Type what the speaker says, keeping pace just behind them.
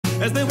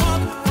as they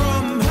walk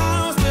from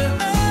house to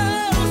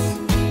house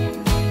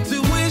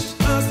to wish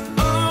us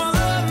all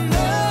a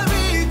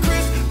Merry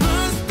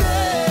Christmas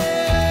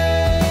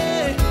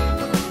Day.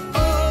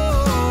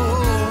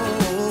 Oh,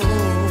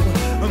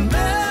 a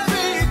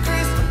Merry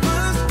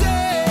Christmas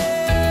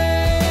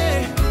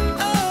Day.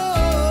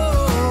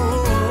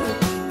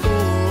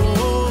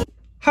 Oh.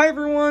 Hi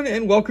everyone,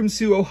 and welcome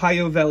to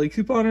Ohio Valley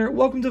Couponer.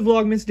 Welcome to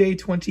Vlogmas Day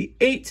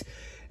 28,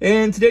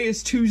 and today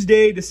is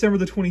Tuesday, December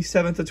the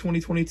 27th of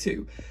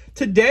 2022.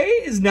 Today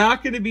is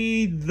not going to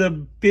be the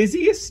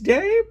busiest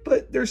day,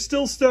 but there's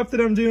still stuff that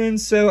I'm doing,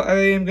 so I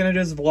am going to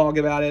just vlog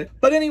about it.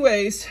 But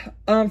anyways,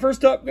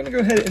 first up, I'm going to go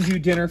ahead and do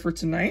dinner for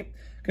tonight.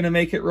 Gonna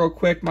make it real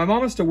quick. My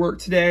mom has to work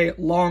today,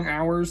 long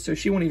hours, so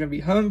she won't even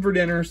be home for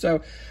dinner.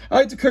 So I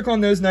like to cook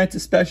on those nights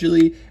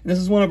especially. And this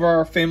is one of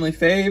our family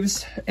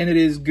faves, and it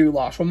is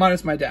goulash. Well,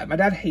 minus my dad. My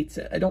dad hates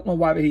it. I don't know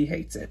why, but he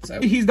hates it.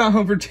 So he's not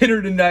home for dinner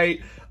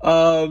tonight,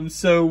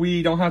 so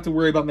we don't have to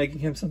worry about making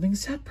him something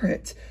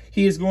separate.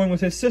 He is going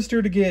with his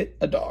sister to get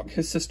a dog.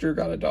 His sister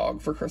got a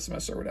dog for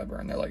Christmas or whatever,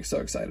 and they're like so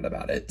excited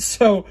about it.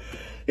 So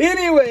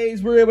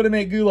anyways, we're able to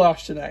make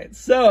goulash tonight.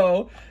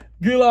 So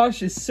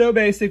goulash is so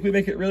basic. We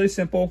make it really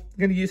simple. I'm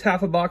going to use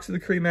half a box of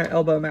the Cremette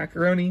Elbow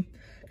macaroni.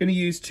 Going to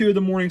use 2 of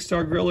the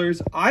Morningstar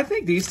grillers. I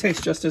think these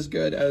taste just as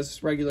good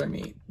as regular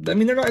meat. I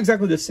mean, they're not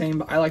exactly the same,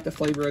 but I like the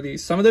flavor of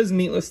these. Some of those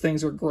meatless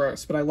things are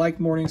gross, but I like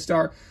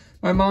Morningstar.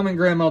 My mom and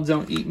grandma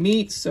don't eat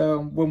meat, so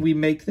when we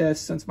make this,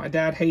 since my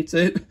dad hates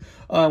it,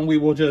 we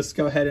will just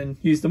go ahead and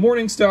use the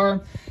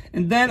Morningstar.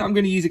 And then I'm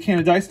going to use a can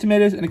of diced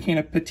tomatoes and a can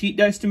of petite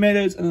diced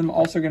tomatoes, and then I'm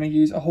also going to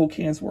use a whole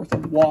can's worth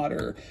of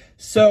water.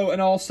 So,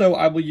 and also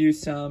I will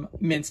use some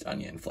minced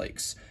onion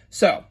flakes.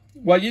 So,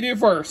 what you do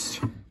first,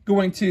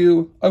 going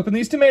to open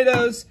these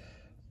tomatoes,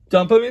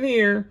 dump them in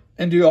here,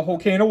 and do a whole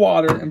can of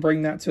water and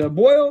bring that to a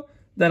boil.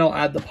 Then I'll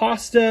add the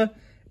pasta.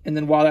 And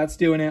then while that's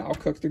doing it, I'll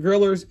cook the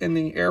grillers in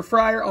the air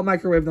fryer. I'll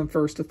microwave them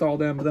first to thaw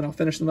them, but then I'll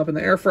finish them up in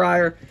the air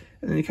fryer.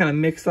 And then you kind of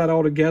mix that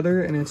all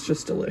together, and it's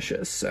just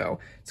delicious. So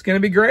it's going to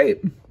be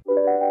great.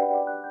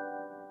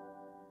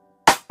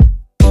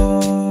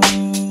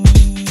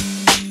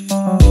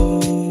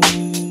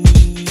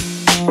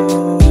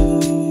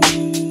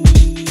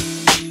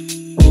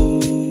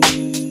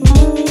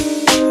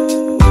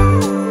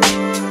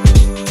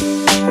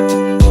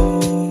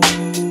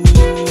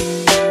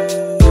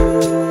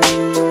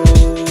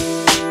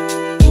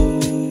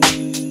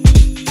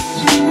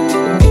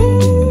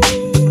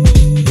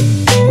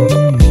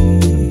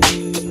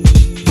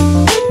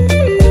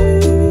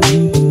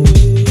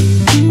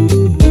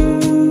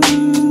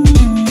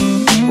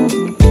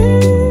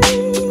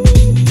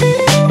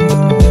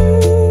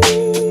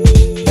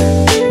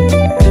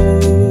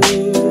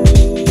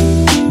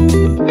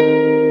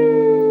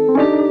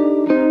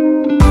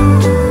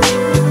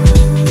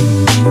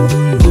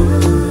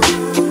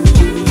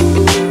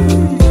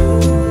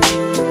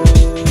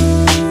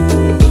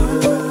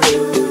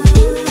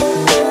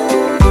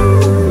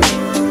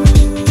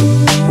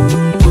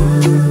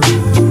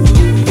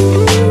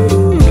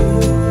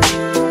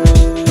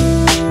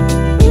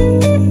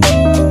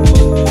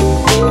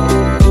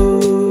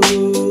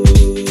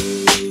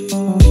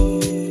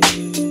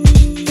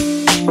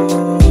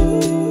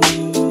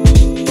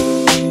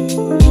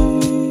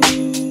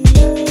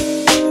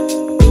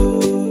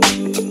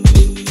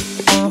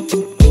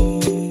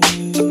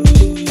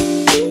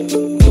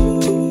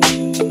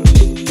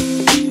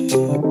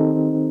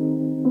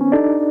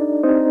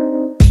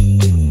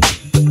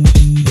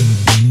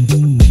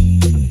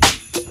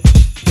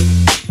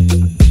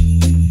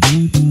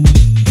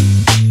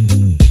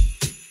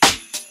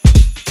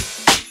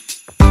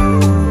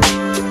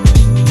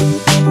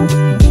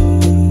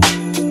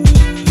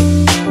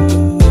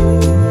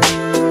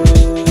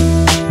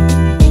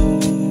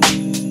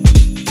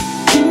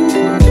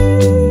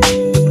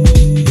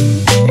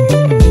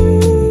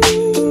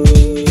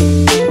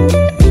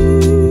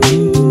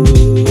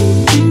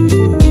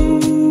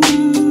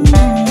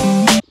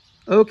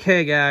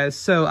 Okay, guys,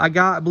 so I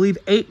got, I believe,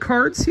 8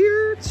 cards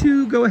here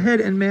to go ahead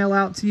and mail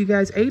out to you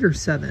guys. 8 or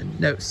 7?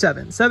 No,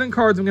 7. 7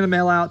 cards I'm going to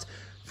mail out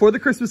for the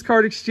Christmas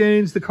card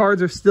exchange. The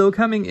cards are still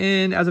coming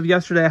in. As of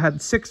yesterday, I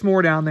had 6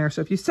 more down there.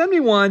 So if you send me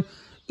one,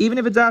 even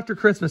if it's after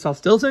Christmas, I'll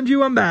still send you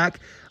one back.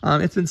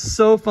 It's been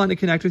so fun to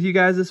connect with you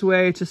guys this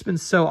way. It's just been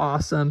so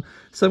awesome.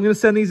 So I'm going to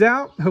send these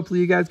out. Hopefully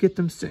you guys get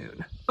them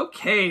soon.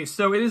 Okay,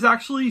 so it is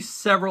actually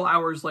several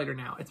hours later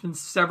now. It's been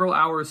several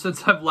hours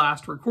since I've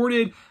last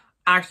recorded.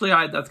 Actually,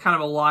 that's kind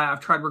of a lie.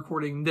 I've tried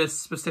recording this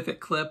specific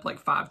clip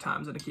like 5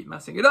 times and I keep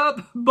messing it up.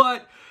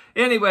 But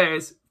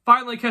anyways,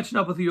 finally catching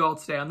up with you all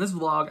today on this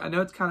vlog. I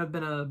know it's kind of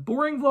been a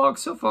boring vlog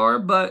so far,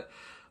 but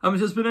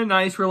it's just been a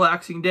nice,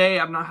 relaxing day.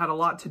 I've not had a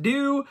lot to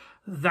do.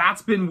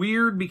 That's been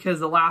weird because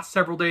the last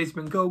several days have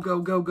been go, go,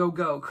 go, go,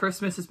 go.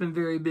 Christmas has been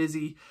very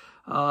busy.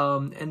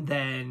 And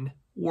then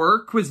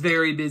work was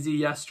very busy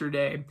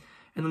yesterday.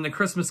 And then the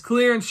Christmas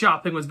clearance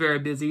shopping was very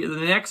busy. And then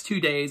the next 2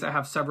 days, I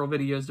have several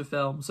videos to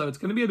film. So it's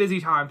going to be a busy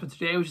time. But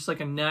today was just like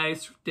a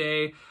nice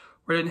day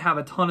where I didn't have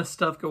a ton of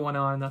stuff going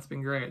on. And that's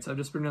been great. So I've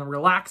just been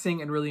relaxing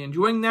and really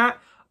enjoying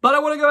that. But I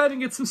want to go ahead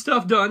and get some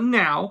stuff done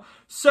now.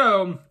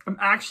 So I'm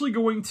actually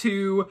going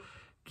to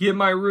get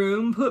my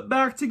room put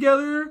back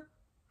together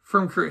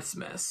from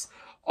Christmas.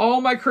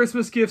 All my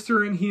Christmas gifts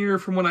are in here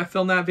from when I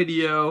filmed that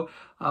video.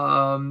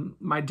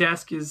 My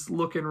desk is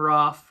looking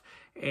rough,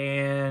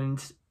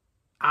 and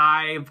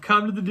I've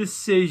come to the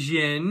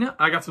decision,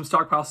 I got some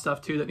stockpile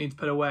stuff too that needs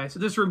put away. So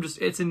this room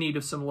it's in need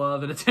of some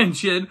love and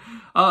attention.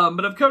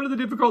 But I've come to the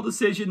difficult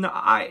decision that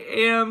I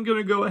am going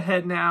to go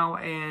ahead now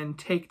and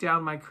take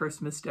down my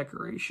Christmas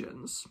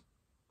decorations.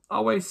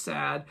 Always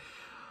sad.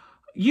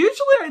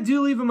 Usually I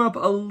do leave them up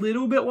a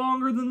little bit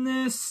longer than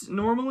this.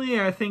 Normally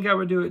I think I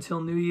would do it till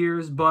New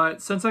Year's,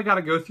 but since I got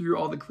to go through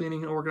all the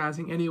cleaning and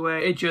organizing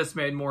anyway, it just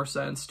made more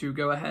sense to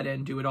go ahead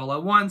and do it all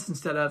at once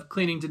instead of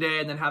cleaning today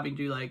and then having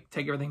to like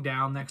take everything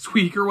down next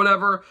week or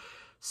whatever.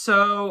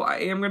 So I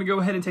am going to go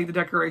ahead and take the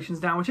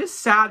decorations down, which is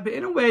sad, but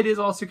in a way it is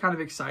also kind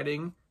of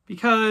exciting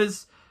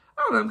because,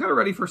 I don't know, I'm kind of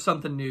ready for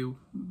something new.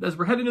 As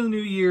we're heading into the new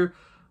year,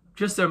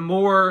 just a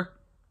more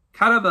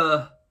kind of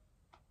a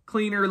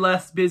cleaner,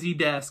 less busy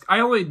desk. I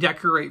only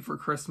decorate for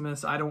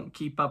Christmas. I don't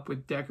keep up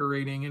with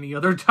decorating any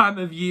other time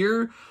of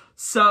year.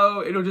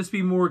 So it'll just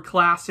be more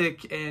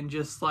classic and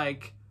just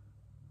like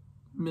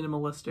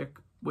minimalistic,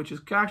 which is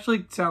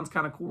actually sounds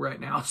kind of cool right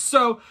now.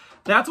 So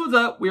that's what's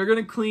up. We're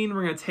going to clean.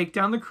 We're going to take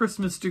down the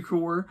Christmas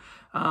decor.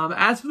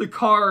 As for the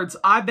cards,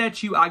 I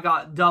bet you I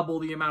got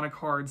double the amount of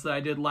cards that I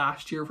did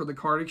last year for the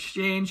card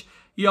exchange.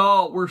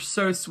 Y'all were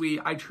so sweet.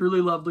 I truly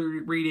loved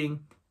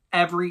reading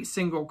every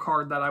single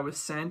card that I was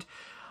sent.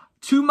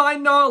 To my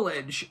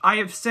knowledge, I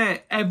have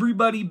sent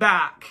everybody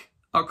back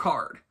a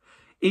card.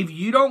 If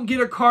you don't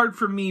get a card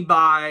from me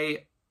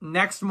by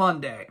next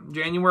Monday,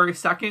 January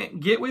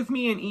 2nd, get with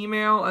me an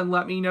email and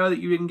let me know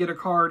that you didn't get a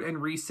card and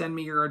resend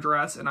me your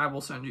address and I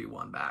will send you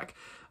one back.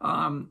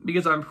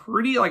 Because I'm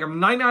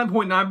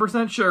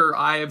 99.9% sure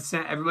I have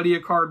sent everybody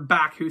a card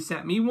back who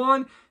sent me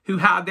one who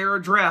had their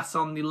address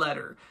on the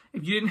letter.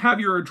 If you didn't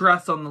have your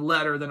address on the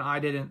letter, then I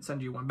didn't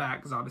send you one back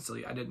because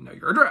obviously I didn't know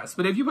your address.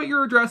 But if you put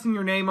your address and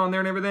your name on there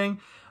and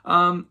everything,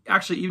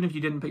 actually, even if you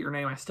didn't put your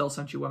name, I still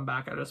sent you one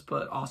back. I just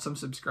put awesome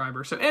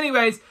subscriber. So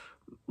anyways,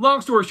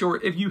 long story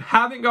short, if you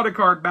haven't got a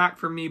card back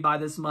from me by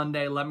this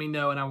Monday, let me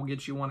know and I will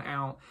get you one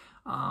out.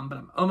 But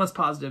I'm almost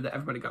positive that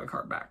everybody got a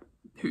card back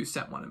who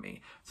sent one to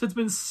me. So it's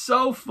been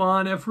so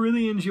fun. I've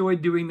really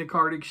enjoyed doing the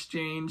card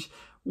exchange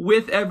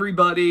with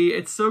everybody.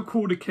 It's so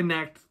cool to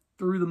connect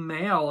through the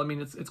mail. I mean,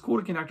 it's cool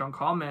to connect on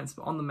comments,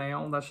 but on the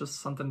mail, that's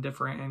just something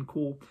different and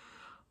cool.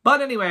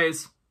 But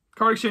anyways,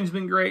 card exchange has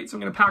been great. So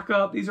I'm going to pack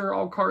up. These are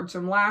all cards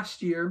from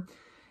last year.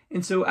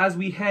 And so as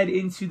we head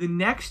into the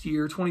next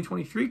year,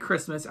 2023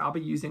 Christmas, I'll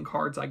be using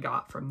cards I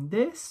got from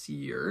this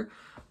year,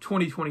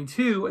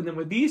 2022. And then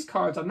with these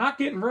cards, I'm not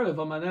getting rid of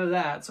them. I know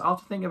that. So I'll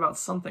have to think about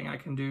something I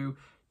can do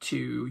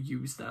to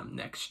use them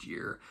next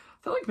year.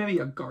 I feel like maybe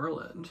a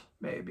garland,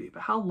 maybe.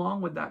 But how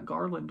long would that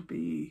garland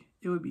be?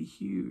 It would be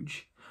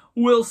huge.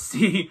 We'll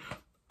see.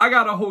 I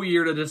got a whole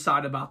year to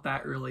decide about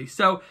that, really.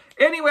 So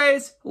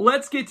anyways,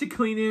 let's get to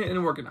cleaning and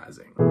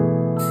organizing.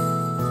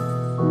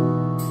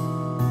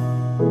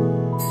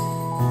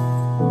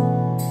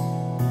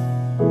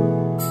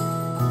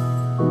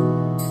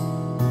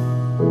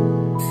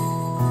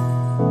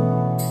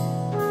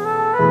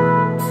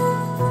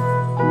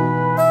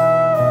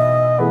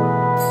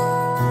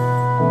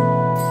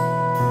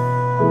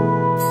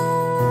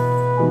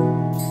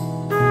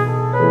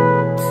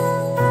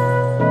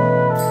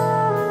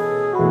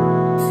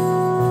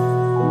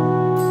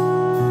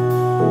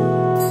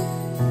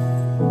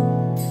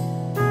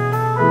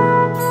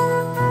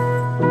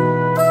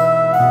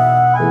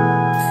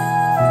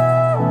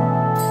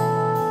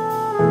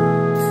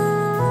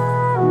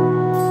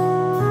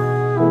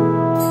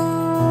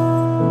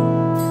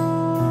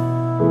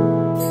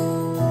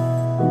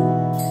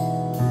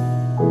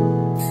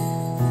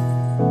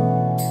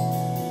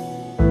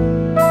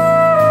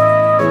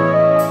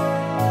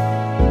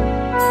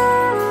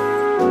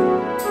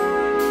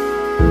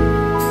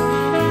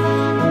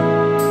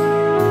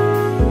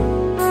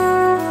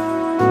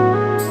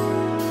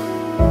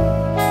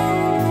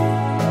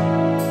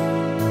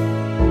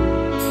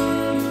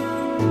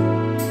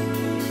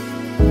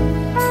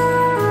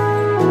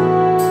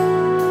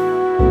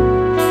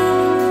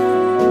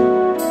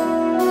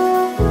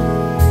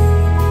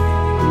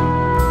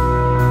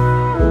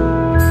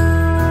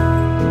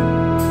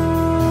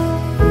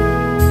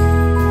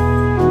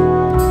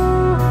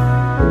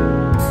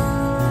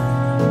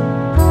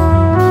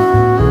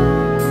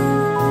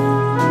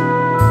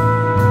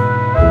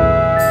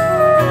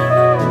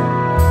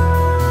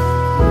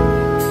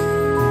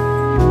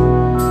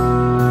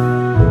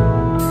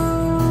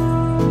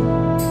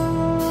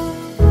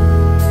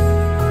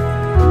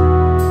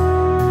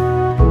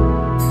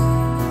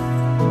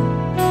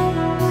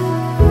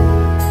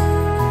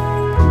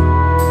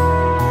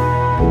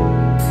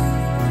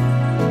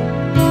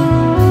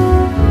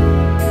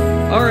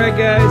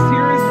 Guys,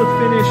 here is the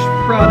finished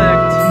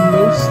product.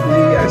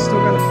 Mostly, I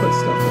still gotta put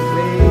stuff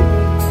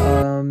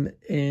away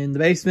in the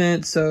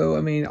basement. So,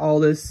 I mean, all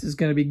this is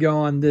going to be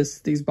gone,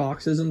 these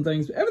boxes and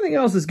things. But everything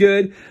else is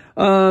good.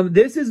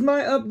 This is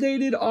my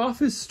updated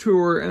office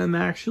tour, and I'm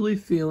actually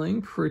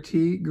feeling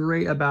pretty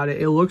great about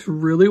it. It looks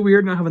really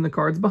weird not having the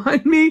cards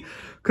behind me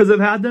because I've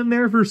had them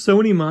there for so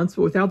many months.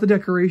 But without the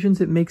decorations,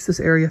 it makes this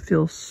area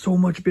feel so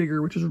much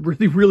bigger, which is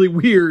really, really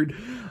weird.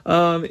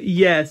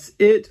 Yes,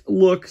 it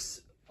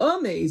looks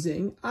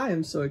amazing. I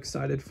am so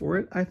excited for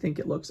it. I think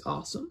it looks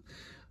awesome.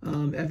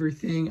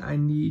 Everything I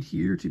need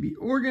here to be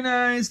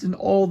organized and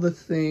all the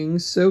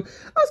things. So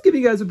I'll give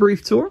you guys a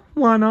brief tour.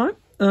 Why not?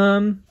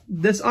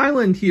 This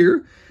island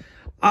here,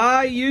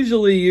 I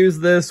usually use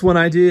this when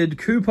I did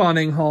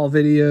couponing haul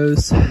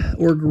videos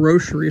or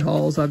grocery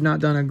hauls. I've not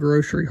done a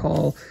grocery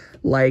haul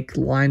like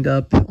lined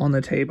up on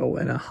the table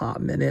in a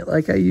hot minute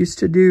like I used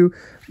to do.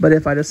 But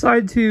if I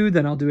decide to,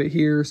 then I'll do it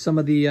here. Some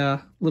of the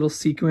little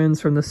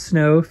sequins from the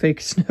snow, fake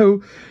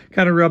snow,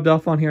 kind of rubbed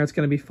off on here. It's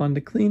going to be fun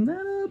to clean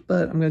that up,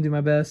 but I'm going to do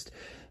my best.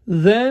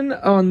 Then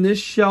on this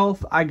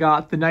shelf, I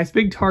got the nice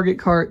big Target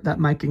cart that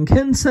Mike and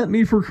Ken sent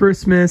me for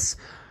Christmas.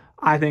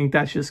 I think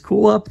that's just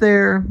cool up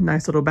there.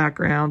 Nice little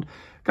background.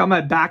 Got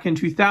my Back in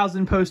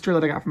 2000 poster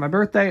that I got for my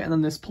birthday, and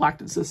then this plaque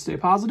that says Stay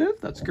Positive.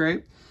 That's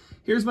great.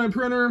 Here's my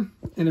printer,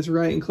 and it's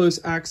right in close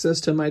access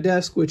to my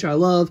desk, which I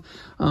love.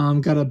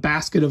 Got a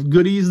basket of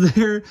goodies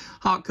there,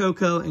 hot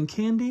cocoa and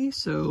candy.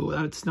 So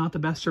that's not the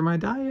best for my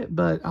diet,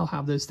 but I'll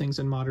have those things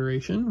in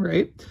moderation,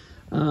 right?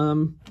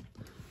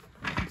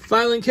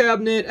 Filing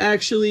cabinet.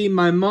 Actually,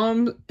 my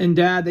mom and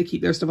dad, they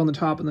keep their stuff on the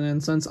top, and then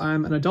since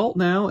I'm an adult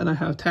now and I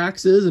have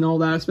taxes and all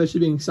that,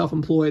 especially being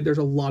self-employed, there's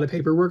a lot of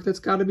paperwork that's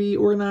got to be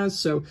organized,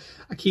 so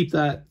I keep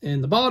that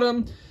in the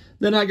bottom.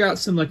 Then I got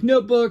some like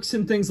notebooks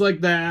and things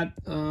like that,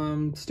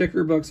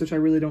 sticker books, which I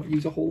really don't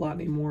use a whole lot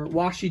anymore,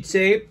 washi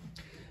tape.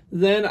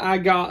 Then I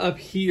got up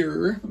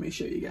here, let me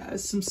show you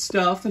guys some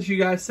stuff that you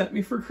guys sent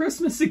me for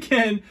Christmas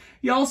again.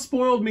 Y'all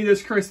spoiled me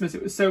this Christmas,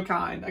 it was so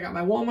kind. I got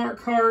my Walmart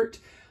cart,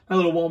 my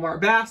little Walmart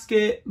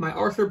basket, my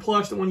Arthur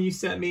plush, the one you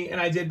sent me,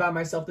 and I did buy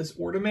myself this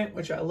ornament,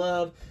 which I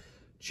love.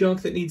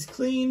 Junk that needs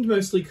cleaned,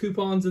 mostly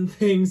coupons and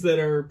things that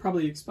are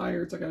probably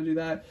expired, so I gotta do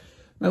that.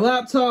 My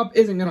laptop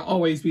isn't gonna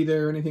always be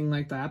there or anything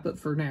like that, but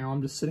for now,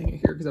 I'm just sitting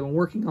it here because I've been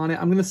working on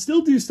it. I'm gonna still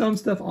do some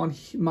stuff on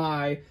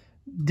my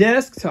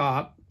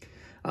desktop,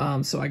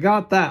 so I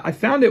got that. I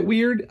found it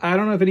weird. I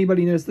don't know if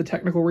anybody knows the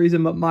technical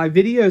reason, but my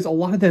videos, a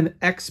lot of them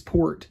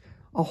export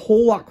a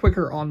whole lot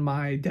quicker on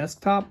my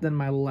desktop than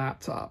my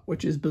laptop,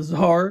 which is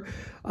bizarre.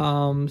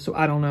 So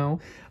I don't know.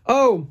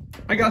 Oh,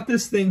 I got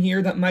this thing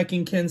here that Mike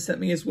and Ken sent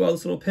me as well,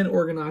 this little pen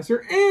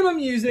organizer, and I'm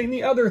using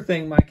the other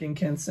thing Mike and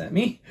Ken sent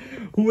me,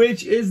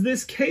 which is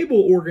this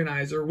cable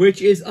organizer,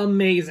 which is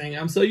amazing.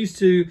 I'm so used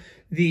to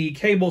the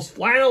cables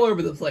flying all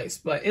over the place,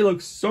 but it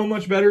looks so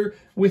much better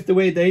with the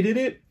way they did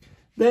it.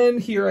 Then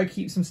here I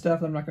keep some stuff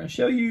that I'm not going to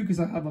show you because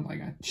I have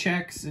like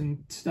checks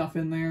and stuff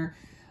in there.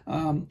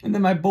 And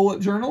then my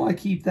bullet journal, I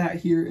keep that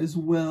here as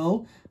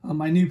well.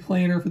 My new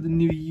planner for the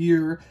new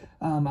year.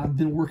 I've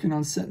been working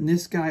on setting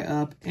this guy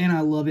up, and I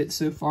love it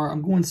so far.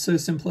 I'm going so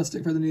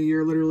simplistic for the new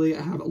year. Literally,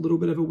 I have a little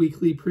bit of a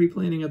weekly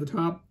pre-planning at the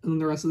top, and then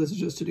the rest of this is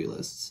just to-do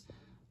lists.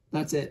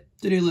 That's it.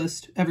 To-do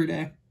list every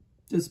day.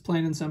 Just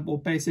plain and simple,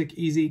 basic,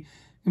 easy.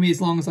 Can be as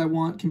long as I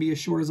want, can be as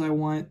short as I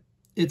want.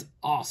 It's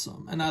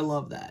awesome, and I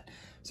love that.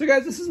 So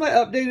guys, this is my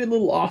updated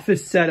little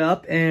office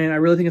setup, and I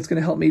really think it's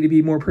going to help me to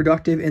be more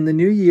productive in the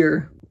new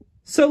year.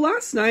 So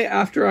last night,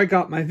 after I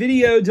got my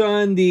video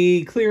done,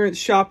 the clearance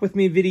shop with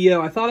me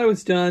video, I thought I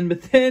was done,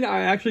 but then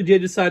I actually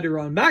did decide to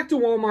run back to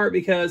Walmart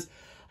because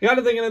I got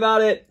to thinking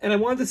about it, and I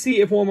wanted to see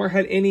if Walmart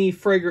had any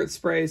fragrance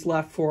sprays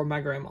left for my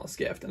grandma's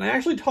gift. And I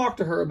actually talked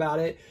to her about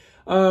it.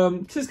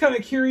 Just kind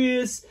of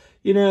curious.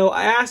 You know,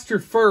 I asked her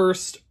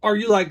first, are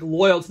you like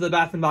loyal to the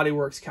Bath & Body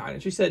Works kind?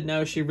 And she said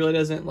no, she really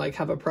doesn't like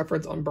have a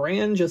preference on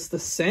brand, just the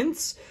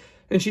scents.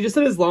 And she just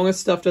said as long as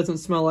stuff doesn't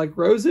smell like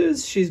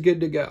roses, she's good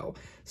to go.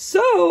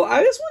 So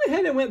I just went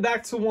ahead and went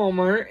back to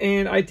Walmart,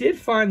 and I did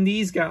find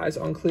these guys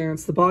on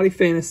clearance, the Body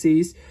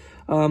Fantasies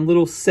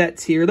little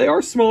sets here. They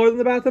are smaller than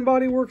the Bath &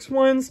 Body Works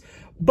ones,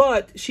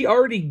 but she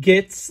already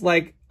gets,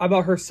 like, I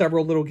bought her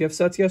several little gift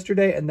sets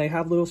yesterday, and they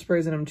have little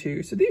sprays in them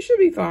too. So these should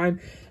be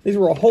fine. These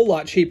were a whole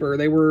lot cheaper.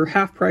 They were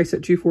half price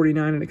at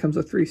 $2.49, and it comes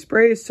with 3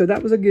 sprays, so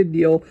that was a good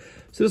deal.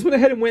 So just went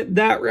ahead and went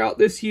that route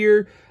this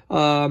year.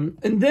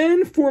 And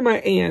then for my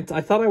aunt, I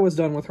thought I was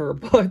done with her,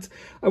 but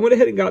I went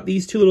ahead and got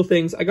these 2 little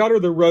things. I got her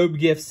the robe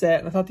gift set,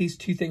 and I thought these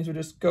 2 things would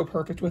just go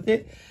perfect with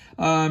it.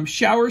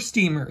 Shower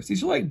steamers.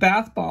 These are like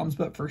bath bombs,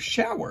 but for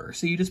shower.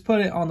 So you just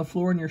put it on the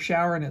floor in your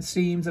shower and it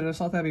steams, and I just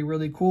thought that'd be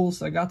really cool.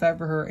 So I got that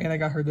for her, and I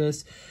got her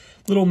this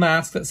little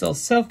mask that sells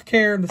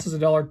self-care. This is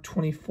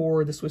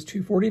 $1.24. This was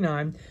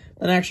 $2.49.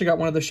 And I actually got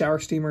one of the shower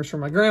steamers for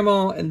my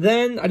grandma. And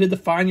then I did the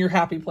Find Your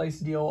Happy Place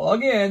deal.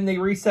 Again, they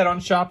reset on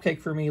Shopkick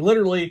for me.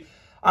 Literally,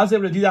 I was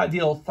able to do that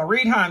deal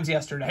 3 times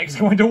yesterday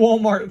because I went to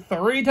Walmart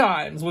 3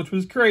 times, which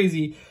was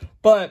crazy.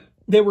 But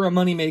they were a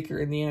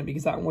moneymaker in the end,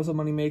 because that one was a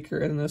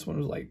moneymaker and this one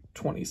was like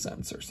 20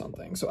 cents or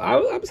something. So I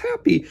was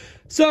happy.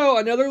 So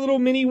another little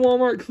mini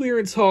Walmart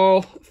clearance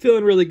haul.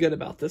 Feeling really good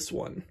about this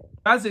one.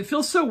 Guys, it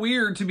feels so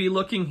weird to be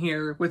looking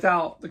here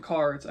without the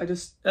cards.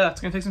 It's going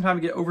to take some time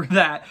to get over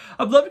that.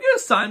 I'd love to get a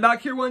sign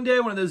back here one day,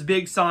 one of those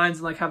big signs,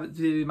 and like have it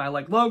do my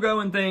like logo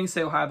and things,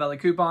 say Ohio Valley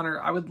Couponer.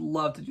 I would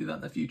love to do that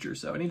in the future.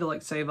 So I need to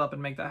like save up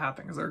and make that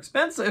happen because they're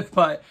expensive,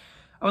 but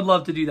I would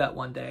love to do that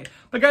one day.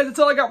 But guys, that's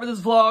all I got for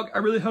this vlog. I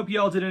really hope you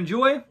all did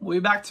enjoy. We'll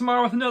be back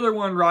tomorrow with another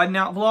one, riding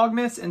out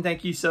Vlogmas, and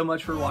thank you so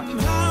much for watching.